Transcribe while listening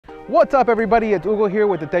What's up everybody, it's Hugo here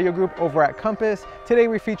with the Tello Group over at Compass. Today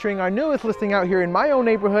we're featuring our newest listing out here in my own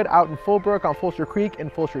neighborhood out in Fulbrook on Fulshear Creek in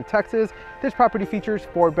Fulshear, Texas. This property features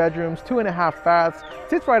 4 bedrooms, 2.5 baths,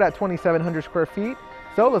 sits right at 2,700 square feet.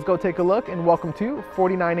 So let's go take a look and welcome to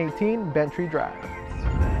 4918 Bentry Drive.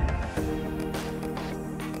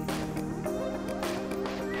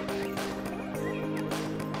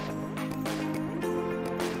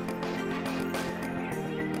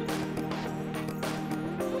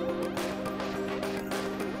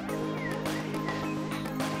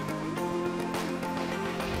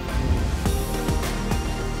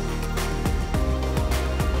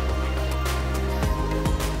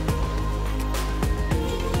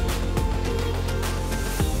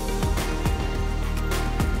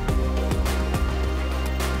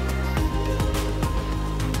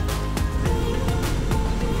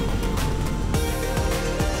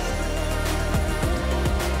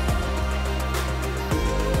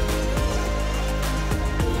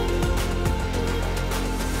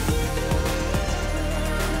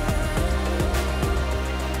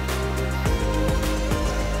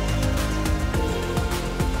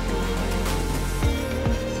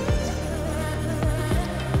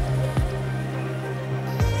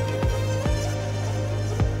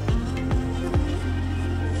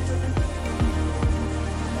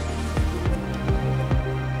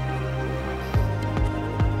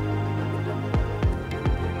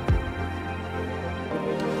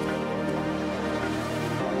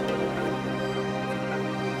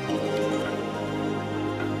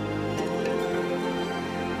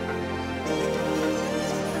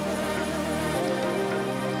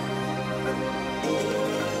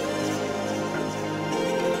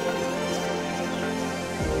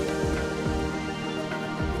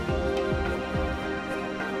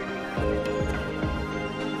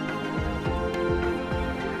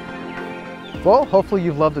 Well, hopefully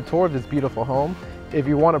you've loved the tour of this beautiful home. If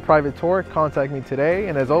you want a private tour, contact me today.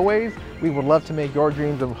 And as always, we would love to make your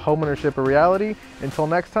dreams of homeownership a reality. Until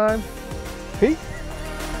next time, peace.